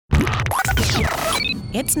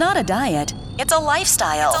It's not a diet, it's a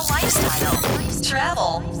lifestyle.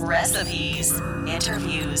 Travel, recipes,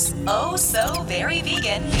 interviews. Oh, so very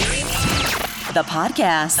vegan. The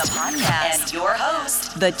podcast. And your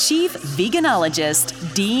host, the chief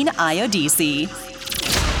veganologist, Dean Iodisi.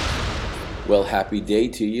 Well, happy day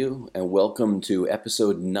to you, and welcome to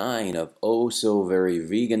episode 9 of Oh So Very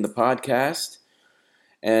Vegan, the podcast.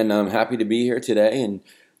 And I'm happy to be here today, and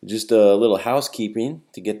just a little housekeeping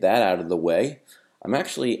to get that out of the way. I'm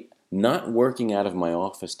actually not working out of my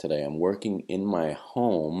office today. I'm working in my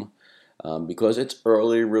home because it's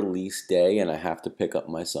early release day and I have to pick up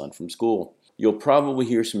my son from school. You'll probably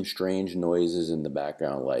hear some strange noises in the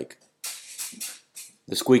background, like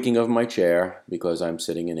the squeaking of my chair because I'm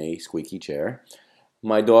sitting in a squeaky chair.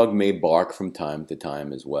 My dog may bark from time to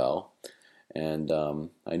time as well. And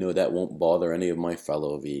I know that won't bother any of my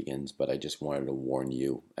fellow vegans, but I just wanted to warn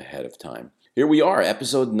you ahead of time. Here we are,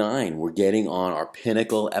 episode 9. We're getting on our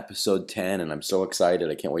pinnacle, episode 10, and I'm so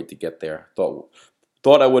excited. I can't wait to get there.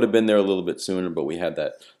 Thought I would have been there a little bit sooner, but we had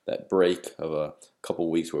that break of a couple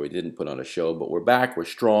weeks where we didn't put on a show. But we're back, we're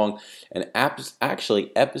strong. And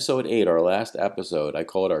actually, episode 8, our last episode, I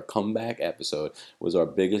call it our comeback episode, was our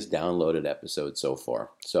biggest downloaded episode so far.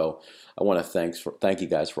 So I want to thank you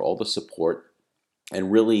guys for all the support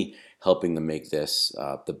and really helping to make this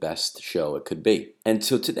the best show it could be. And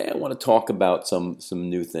so today I want to talk about some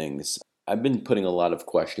new things. I've been putting a lot of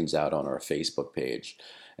questions out on our Facebook page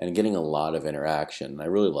and getting a lot of interaction. I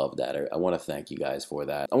really love that. I want to thank you guys for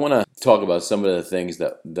that. I want to talk about some of the things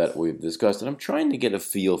that we've discussed, and I'm trying to get a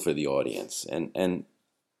feel for the audience. And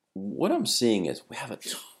what I'm seeing is we have a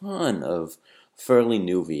ton of fairly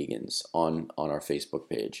new vegans on our Facebook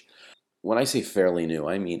page. When I say fairly new,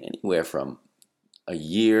 I mean anywhere from a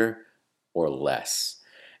year or less.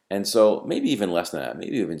 And so maybe even less than that,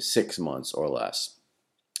 maybe even 6 months or less.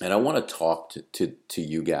 And I want to talk to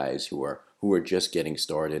you guys who are just getting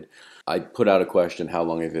started. I put out a question, how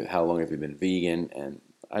long have you been vegan? And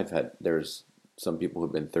there's some people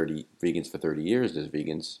who've been vegans for 30 years. There's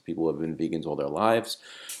people who have been vegans all their lives.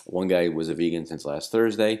 One guy was a vegan since last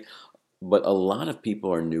Thursday. But a lot of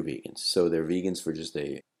people are new vegans. So they're vegans for just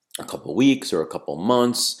a couple weeks or a couple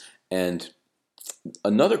months. And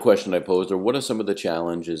another question I posed are, what are some of the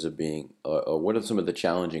challenges of being, or what are some of the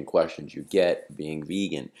challenging questions you get being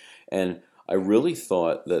vegan? And I really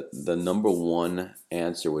thought that the number one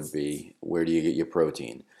answer would be, where do you get your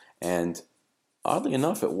protein? And oddly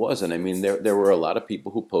enough, it wasn't. I mean, there were a lot of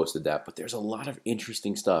people who posted that, but there's a lot of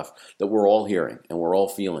interesting stuff that we're all hearing and we're all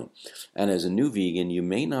feeling. And as a new vegan, you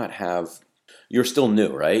may not have, you're still new,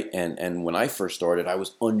 right? And when I first started, I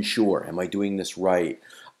was unsure. Am I doing this right?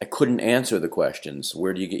 I couldn't answer the questions,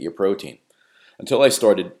 where do you get your protein? Until I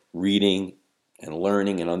started reading and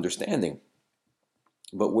learning and understanding.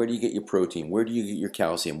 But where do you get your protein? Where do you get your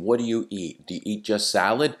calcium? What do you eat? Do you eat just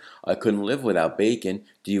salad? I couldn't live without bacon.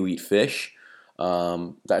 Do you eat fish?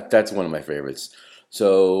 That's one of my favorites.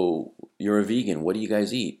 So you're a vegan. What do you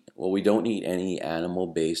guys eat? Well, we don't eat any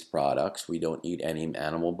animal-based products. We don't eat any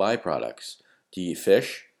animal byproducts. Do you eat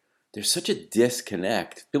fish? There's such a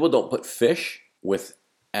disconnect. People don't put fish with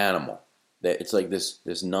animal. It's like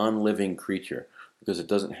this non-living creature because it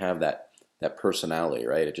doesn't have that personality,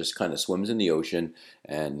 right? It just kind of swims in the ocean,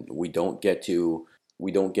 and we don't get to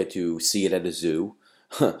see it at a zoo,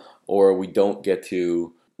 or we don't get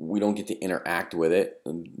to interact with it.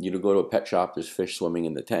 You go to a pet shop, there's fish swimming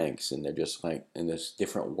in the tanks, and they're just like in this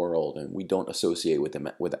different world, and we don't associate with them.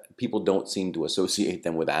 People don't seem to associate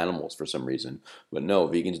them with animals for some reason. But no,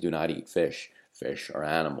 vegans do not eat fish. Fish are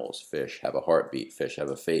animals. Fish have a heartbeat. Fish have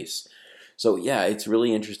a face. So yeah, it's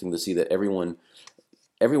really interesting to see that everyone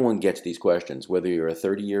gets these questions, whether you're a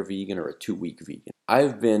 30-year vegan or a 2-week vegan.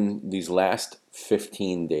 I've been, these last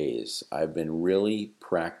 15 days, I've been really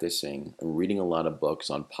practicing and reading a lot of books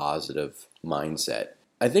on positive mindset.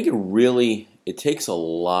 I think it takes a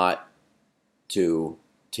lot to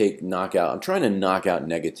I'm trying to knock out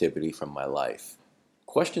negativity from my life.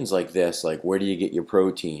 Questions like this, like, where do you get your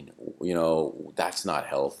protein? That's not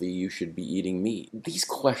healthy. You should be eating meat. These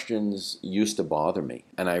questions used to bother me,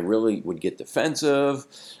 and I really would get defensive,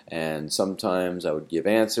 and sometimes I would give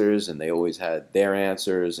answers, and they always had their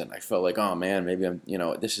answers, and I felt like, oh man, maybe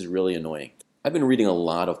this is really annoying. I've been reading a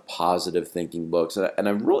lot of positive thinking books, and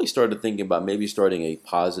I've really started thinking about maybe starting a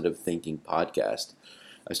positive thinking podcast.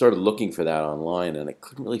 I started looking for that online, and I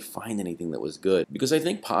couldn't really find anything that was good, because I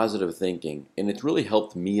think positive thinking, and it's really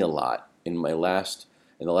helped me a lot in the last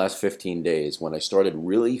 15 days when I started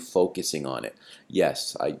really focusing on it.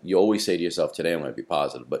 Yes, you always say to yourself, today I'm going to be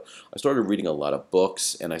positive, but I started reading a lot of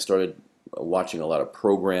books, and I started watching a lot of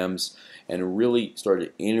programs, and really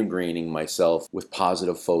started integrating myself with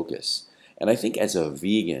positive focus. And I think as a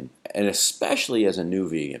vegan, and especially as a new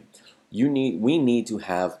vegan, we need to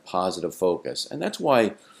have positive focus. And that's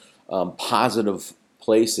why positive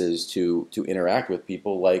places to interact with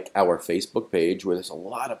people, like our Facebook page, where there's a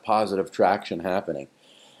lot of positive traction happening.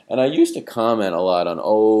 And I used to comment a lot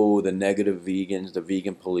on, the negative vegans, the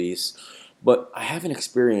vegan police, but I haven't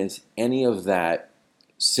experienced any of that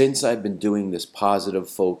since I've been doing this positive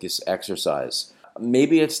focus exercise.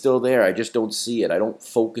 Maybe it's still there, I just don't see it. I don't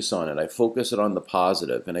focus on it. I focus it on the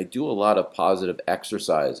positive, and I do a lot of positive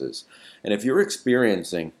exercises. And if you're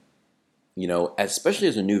experiencing, especially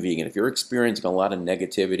as a new vegan, if you're experiencing a lot of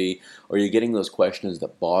negativity or you're getting those questions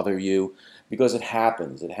that bother you, because it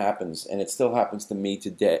happens, and it still happens to me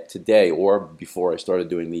today or before I started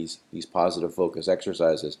doing these positive focus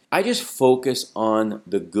exercises. I just focus on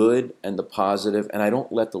the good and the positive, and I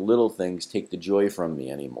don't let the little things take the joy from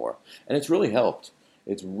me anymore. And it's really helped.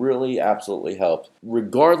 It's really absolutely helped,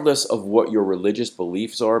 regardless of what your religious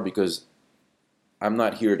beliefs are, because I'm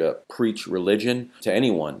not here to preach religion to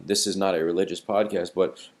anyone. This is not a religious podcast,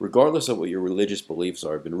 but regardless of what your religious beliefs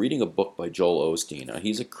are, I've been reading a book by Joel Osteen. Now,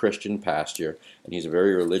 he's a Christian pastor, and he's a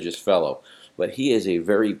very religious fellow, but he is a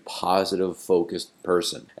very positive, focused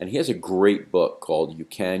person. And he has a great book called You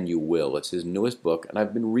Can, You Will. It's his newest book, and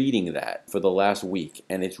I've been reading that for the last week,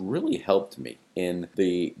 and it's really helped me in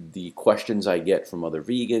the questions I get from other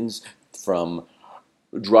vegans, from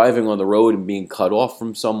driving on the road and being cut off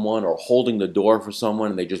from someone, or holding the door for someone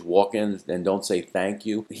and they just walk in and don't say thank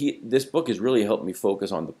you. This book has really helped me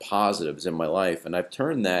focus on the positives in my life, and I've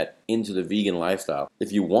turned that into the vegan lifestyle.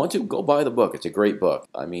 If you want to, go buy the book. It's a great book.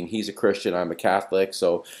 I mean, he's a Christian, I'm a Catholic,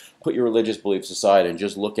 so put your religious beliefs aside and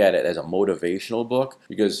just look at it as a motivational book,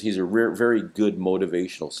 because he's a very good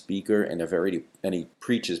motivational speaker, and he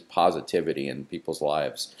preaches positivity in people's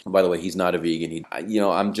lives. And by the way, he's not a vegan.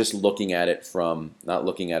 I'm just looking at it not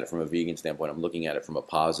looking at it from a vegan standpoint. I'm looking at it from a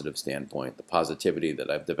positive standpoint, the positivity that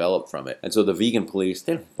I've developed from it. And so the vegan police,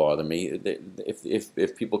 they don't bother me.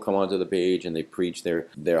 If people come onto the page and they preach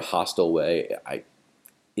their hostile way,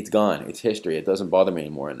 it's gone. It's history. It doesn't bother me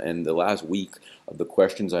anymore. And the last week of the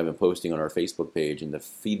questions I've been posting on our Facebook page and the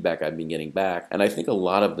feedback I've been getting back, and I think a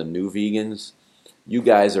lot of the new vegans, you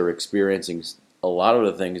guys are experiencing a lot of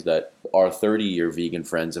the things that our 30-year vegan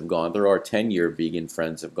friends have gone through, our 10-year vegan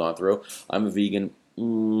friends have gone through. I'm a vegan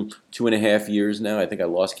 2.5 years now. I think I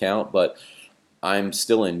lost count, but I'm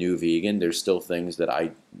still a new vegan. There's still things that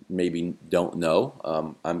I maybe don't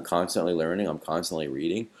know. I'm constantly learning. I'm constantly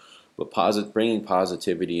reading. But bringing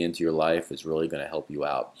positivity into your life is really going to help you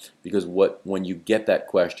out. Because when you get that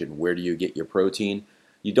question, where do you get your protein?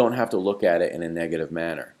 You don't have to look at it in a negative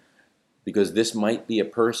manner. Because this might be a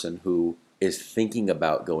person who is thinking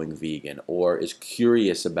about going vegan or is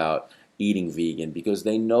curious about eating vegan because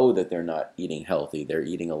they know that they're not eating healthy. They're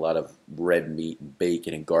eating a lot of red meat and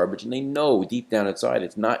bacon and garbage, and they know deep down inside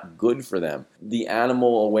it's not good for them. The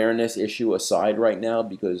animal awareness issue aside right now,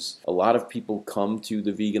 because a lot of people come to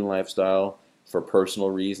the vegan lifestyle for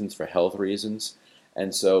personal reasons, for health reasons,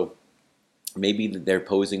 and so maybe they're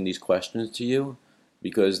posing these questions to you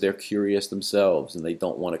because they're curious themselves and they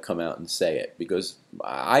don't want to come out and say it. Because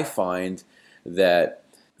I find that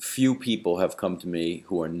few people have come to me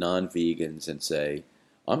who are non-vegans and say,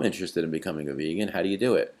 I'm interested in becoming a vegan. How do you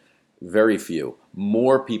do it? Very few.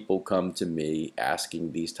 More people come to me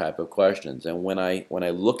asking these type of questions. And when I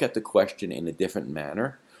look at the question in a different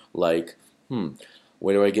manner, like,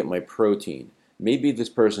 where do I get my protein? Maybe this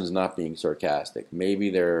person's not being sarcastic. Maybe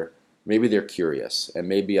they're curious, and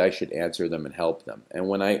maybe I should answer them and help them. And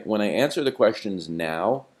when I answer the questions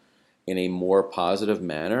now in a more positive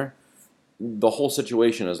manner, the whole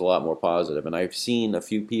situation is a lot more positive. And I've seen a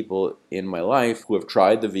few people in my life who have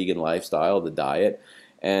tried the vegan lifestyle, the diet,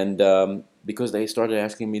 and because they started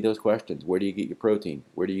asking me those questions. Where do you get your protein?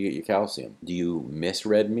 Where do you get your calcium? Do you miss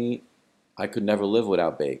red meat? I could never live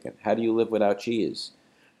without bacon. How do you live without cheese?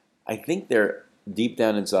 I think they're deep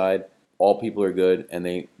down inside, all people are good,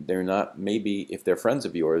 and they're not, maybe if they're friends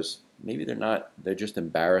of yours, maybe they're just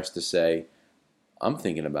embarrassed to say, I'm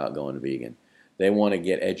thinking about going vegan. They want to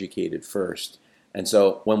get educated first. And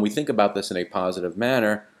so when we think about this in a positive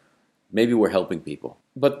manner, maybe we're helping people.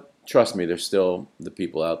 But trust me, there's still the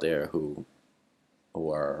people out there who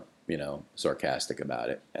are, sarcastic about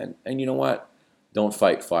it. And you know what? Don't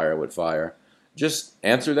fight fire with fire. Just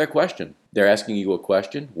answer that question. They're asking you a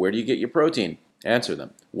question. Where do you get your protein? Answer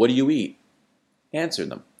them. What do you eat? Answer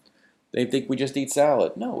them. They think we just eat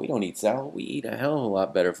salad. No, we don't eat salad. We eat a hell of a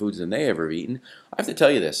lot better foods than they ever eaten. I have to tell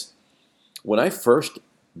you this. When I first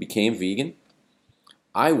became vegan,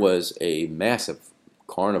 I was a massive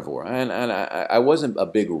carnivore, and I wasn't a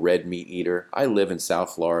big red meat eater. I live in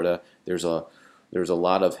South Florida. There's a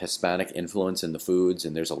lot of Hispanic influence in the foods,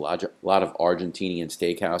 and there's a lot of Argentinian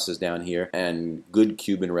steakhouses down here, and good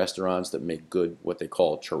Cuban restaurants that make good what they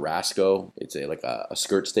call churrasco. It's like a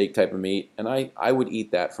skirt steak type of meat, and I would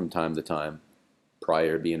eat that from time to time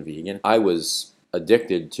prior to being vegan. I was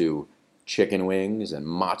addicted to chicken wings and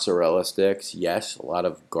mozzarella sticks. Yes, a lot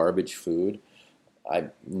of garbage food.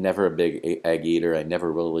 I'm never a big egg eater. I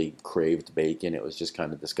never really craved bacon. It was just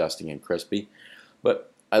kind of disgusting and crispy.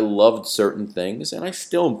 But I loved certain things, and I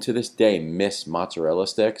still, to this day, miss mozzarella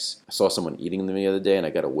sticks. I saw someone eating them the other day, and I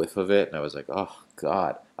got a whiff of it, and I was like, oh,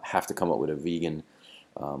 God, I have to come up with a vegan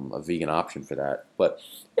option for that. But,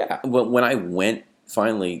 yeah, when I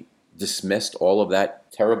finally dismissed all of that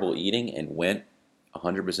terrible eating and went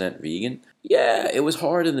 100% vegan, yeah, it was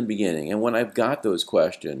hard in the beginning. And when I've got those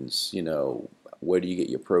questions, where do you get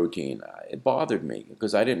your protein? It bothered me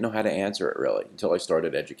because I didn't know how to answer it really until I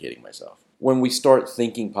started educating myself. When we start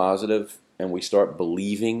thinking positive and we start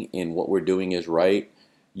believing in what we're doing is right,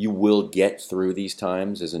 you will get through these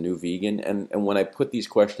times as a new vegan. And when I put these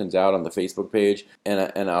questions out on the Facebook page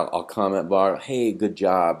and I'll comment bar, hey, good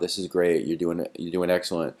job, this is great, you're doing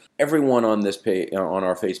excellent. Everyone on this page, on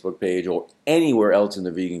our Facebook page, or anywhere else in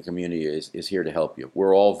the vegan community is here to help you.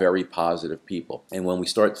 We're all very positive people, and when we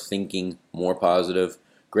start thinking more positive,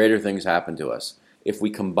 greater things happen to us. If we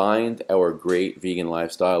combined our great vegan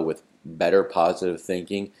lifestyle with better positive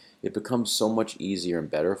thinking, it becomes so much easier and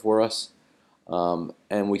better for us.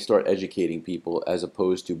 And we start educating people as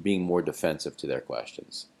opposed to being more defensive to their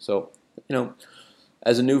questions. So,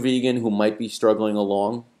 as a new vegan who might be struggling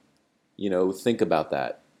along, think about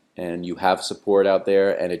that. And you have support out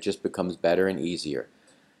there, and it just becomes better and easier.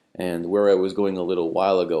 And where I was going a little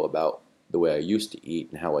while ago about the way I used to eat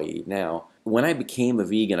and how I eat now, when I became a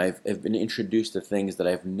vegan, I've been introduced to things that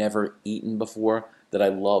I've never eaten before that I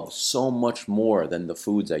love so much more than the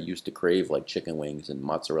foods I used to crave, like chicken wings and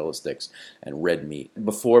mozzarella sticks and red meat.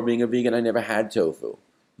 Before being a vegan, I never had tofu.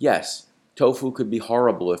 Yes, tofu could be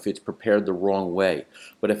horrible if it's prepared the wrong way,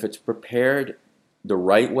 but if it's prepared the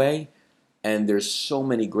right way, and there's so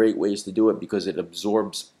many great ways to do it because it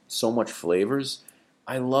absorbs so much flavors,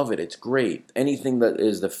 I love it. It's great. Anything that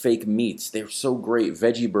is the fake meats, they're so great.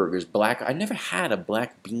 Veggie burgers, I never had a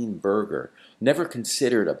black bean burger. Never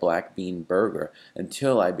considered a black bean burger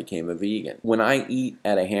until I became a vegan. When I eat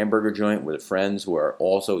at a hamburger joint with friends who are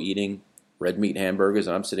also eating red meat hamburgers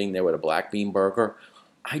and I'm sitting there with a black bean burger,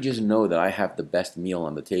 I just know that I have the best meal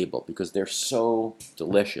on the table because they're so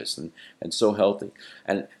delicious and so healthy.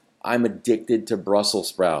 And I'm addicted to Brussels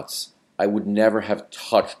sprouts. I would never have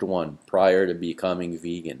touched one prior to becoming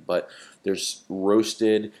vegan, but there's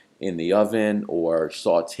roasted in the oven or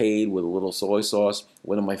sauteed with a little soy sauce.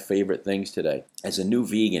 One of my favorite things today. As a new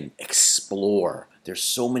vegan, explore. There's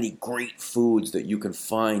so many great foods that you can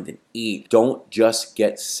find and eat. Don't just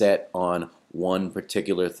get set on one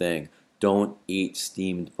particular thing. Don't eat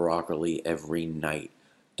steamed broccoli every night.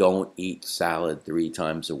 Don't eat salad 3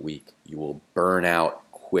 times a week. You will burn out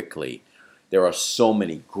quickly. There are so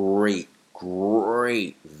many great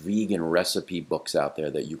vegan recipe books out there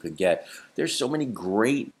that you can get. There's so many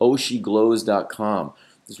great oshiglows.com.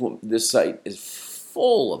 This site is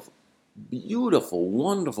full of beautiful,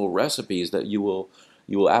 wonderful recipes that you will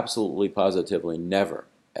absolutely positively never,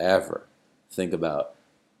 ever think about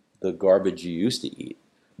the garbage you used to eat.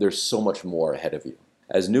 There's so much more ahead of you.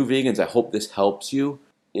 As new vegans, I hope this helps you.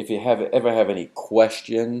 If you ever have any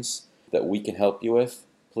questions that we can help you with,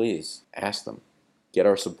 please ask them. Get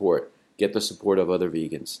our support. Get the support of other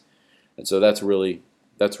vegans. And so that's really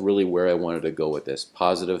where I wanted to go with this.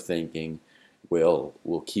 Positive thinking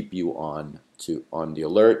will keep you on the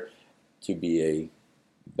alert to be a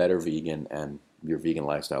better vegan, and your vegan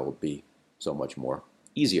lifestyle will be so much more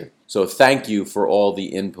easier. So thank you for all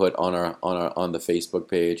the input on the Facebook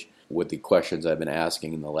page with the questions I've been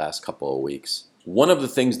asking in the last couple of weeks. One of the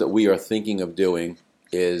things that we are thinking of doing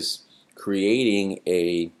is creating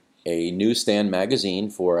a newsstand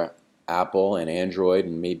magazine for Apple and Android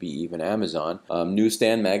and maybe even Amazon.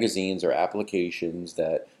 Newsstand magazines are applications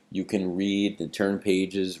that you can read and turn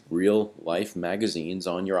pages, real life magazines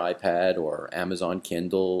on your iPad or Amazon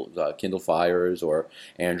Kindle, Kindle Fires, or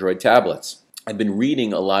Android tablets. I've been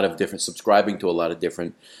subscribing to a lot of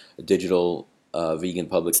different digital vegan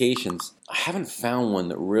publications. I haven't found one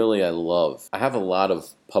that really I love. I have a lot of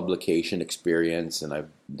publication experience, and I've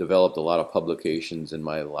developed a lot of publications in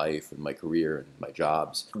my life and my career and my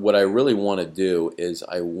jobs. What I really want to do is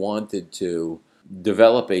I wanted to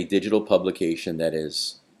develop a digital publication that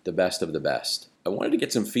is the best of the best. I wanted to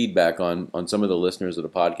get some feedback on some of the listeners of the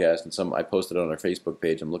podcast, and some I posted on our Facebook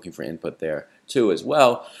page. I'm looking for input there too as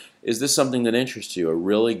well. Is this something that interests you? A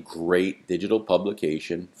really great digital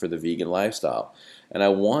publication for the vegan lifestyle. And I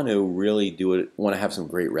want to really do it, want to have some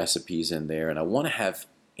great recipes in there, and I want to have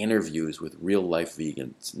interviews with real life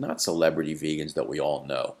vegans, not celebrity vegans that we all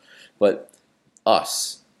know, but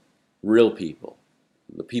us, real people,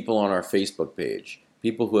 the people on our Facebook page,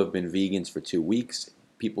 people who have been vegans for 2 weeks,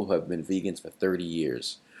 people who have been vegans for 30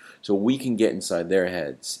 years. So we can get inside their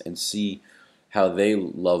heads and see how they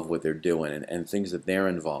love what they're doing and things that they're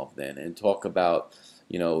involved in, and talk about,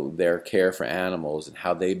 their care for animals and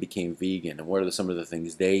how they became vegan and what are some of the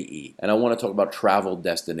things they eat. And I want to talk about travel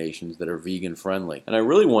destinations that are vegan friendly. And I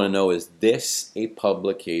really want to know, is this a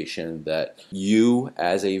publication that you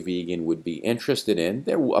as a vegan would be interested in?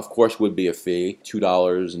 There, of course, would be a fee,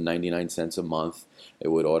 $2.99 a month. It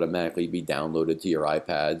would automatically be downloaded to your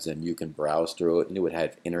iPads and you can browse through it, and it would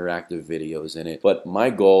have interactive videos in it. But my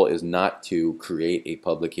goal is not to create a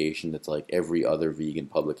publication that's like every other vegan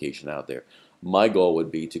publication out there. My goal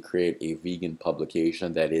would be to create a vegan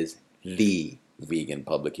publication that is the vegan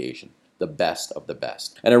publication, the best of the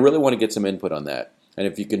best. And I really want to get some input on that. And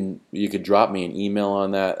if you could drop me an email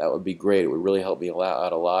on that, that would be great. It would really help me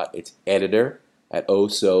out a lot. It's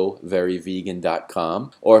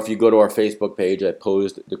editor@ohsoveryvegan.com. Or if you go to our Facebook page, I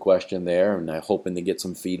posed the question there, and I'm hoping to get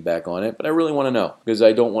some feedback on it. But I really want to know, because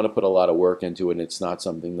I don't want to put a lot of work into it, and it's not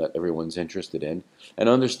something that everyone's interested in. And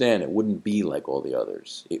understand, it wouldn't be like all the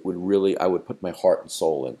others. I would put my heart and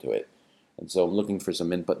soul into it. And so I'm looking for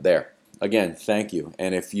some input there. Again, thank you.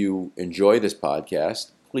 And if you enjoy this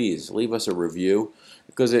podcast, please leave us a review,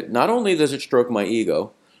 because it not only does it stroke my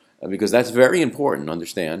ego, because that's very important,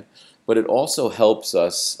 understand, but it also helps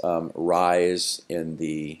us rise in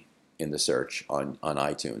the search on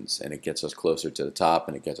iTunes, and it gets us closer to the top,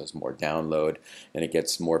 and it gets us more download, and it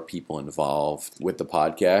gets more people involved with the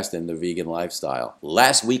podcast and the vegan lifestyle.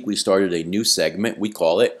 Last week we started a new segment. We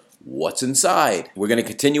call it What's Inside. We're going to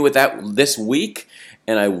continue with that this week,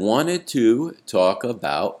 and I wanted to talk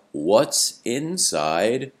about what's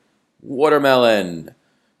inside watermelon.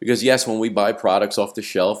 Because yes, when we buy products off the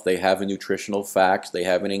shelf, they have a nutritional facts, they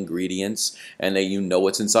have an ingredients, and you know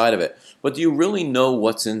what's inside of it. But do you really know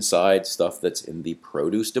what's inside stuff that's in the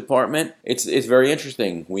produce department? It's very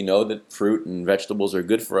interesting. We know that fruit and vegetables are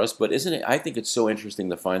good for us, but isn't it? I think it's so interesting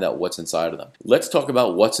to find out what's inside of them. Let's talk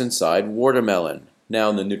about what's inside watermelon.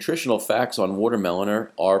 Now, the nutritional facts on watermelon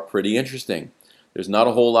are pretty interesting. There's not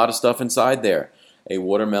a whole lot of stuff inside there. A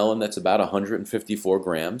watermelon that's about 154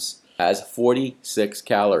 grams. Has 46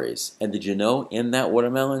 calories. And did you know in that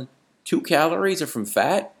watermelon, 2 calories are from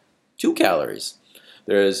fat? 2 calories.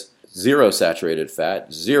 There's 0 saturated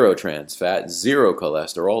fat, 0 trans fat, 0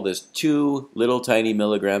 cholesterol. There's 2 little tiny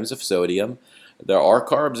milligrams of sodium. There are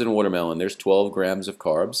carbs in watermelon. There's 12 grams of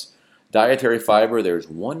carbs. Dietary fiber, there's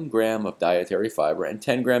 1 gram of dietary fiber and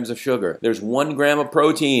 10 grams of sugar. There's 1 gram of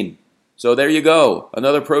protein. So there you go.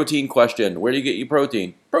 Another protein question. Where do you get your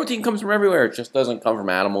protein? Protein comes from everywhere. It just doesn't come from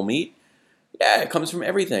animal meat. Yeah, it comes from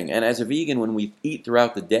everything. And as a vegan, when we eat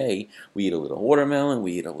throughout the day, we eat a little watermelon,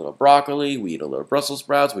 we eat a little broccoli, we eat a little Brussels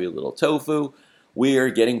sprouts, we eat a little tofu. We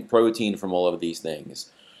are getting protein from all of these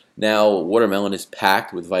things. Now, watermelon is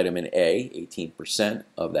packed with vitamin A, 18%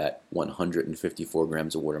 of that 154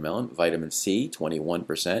 grams of watermelon. Vitamin C,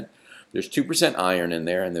 21%. There's 2% iron in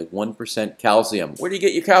there, and there's 1% calcium. Where do you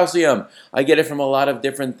get your calcium? I get it from a lot of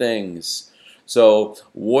different things. So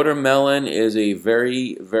watermelon is a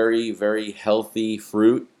very, very, very healthy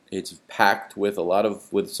fruit. It's packed with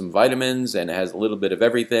with some vitamins and has a little bit of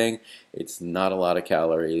everything. It's not a lot of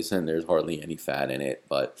calories, and there's hardly any fat in it,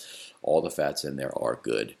 but all the fats in there are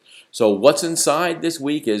good. So what's inside this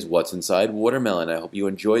week is what's inside watermelon. I hope you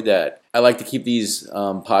enjoyed that. I like to keep these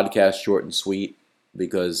podcasts short and sweet,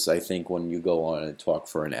 because I think when you go on and talk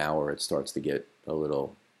for an hour, it starts to get a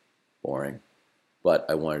little boring. But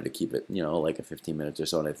I wanted to keep it, like a 15 minutes or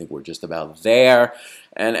so, and I think we're just about there.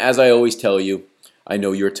 And as I always tell you, I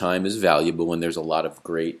know your time is valuable, and there's a lot of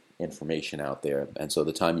great information out there. And so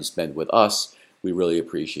the time you spend with us, we really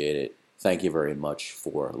appreciate it. Thank you very much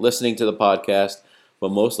for listening to the podcast,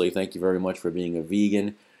 but mostly thank you very much for being a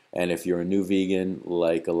vegan. And if you're a new vegan,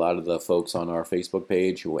 like a lot of the folks on our Facebook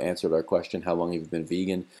page who answered our question, how long have you been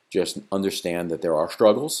vegan? Just understand that there are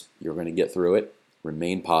struggles. You're going to get through it.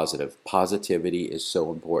 Remain positive. Positivity is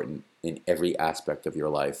so important in every aspect of your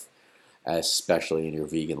life, especially in your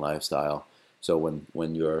vegan lifestyle. So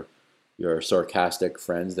when your sarcastic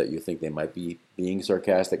friends that you think they might be being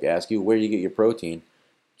sarcastic ask you, where do you get your protein?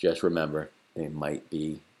 Just remember, they might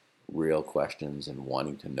be real questions and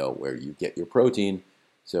wanting to know where you get your protein.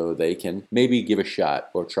 so they can maybe give a shot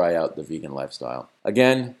or try out the vegan lifestyle.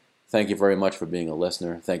 Again, thank you very much for being a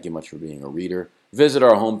listener. Thank you much for being a reader. Visit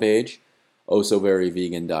our homepage,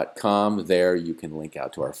 ohsoveryvegan.com. There you can link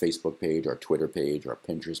out to our Facebook page, our Twitter page, our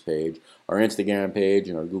Pinterest page, our Instagram page,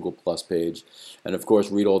 and our Google Plus page. And of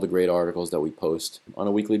course, read all the great articles that we post on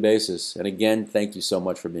a weekly basis. And again, thank you so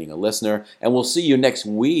much for being a listener. And we'll see you next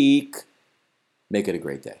week. Make it a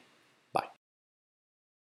great day.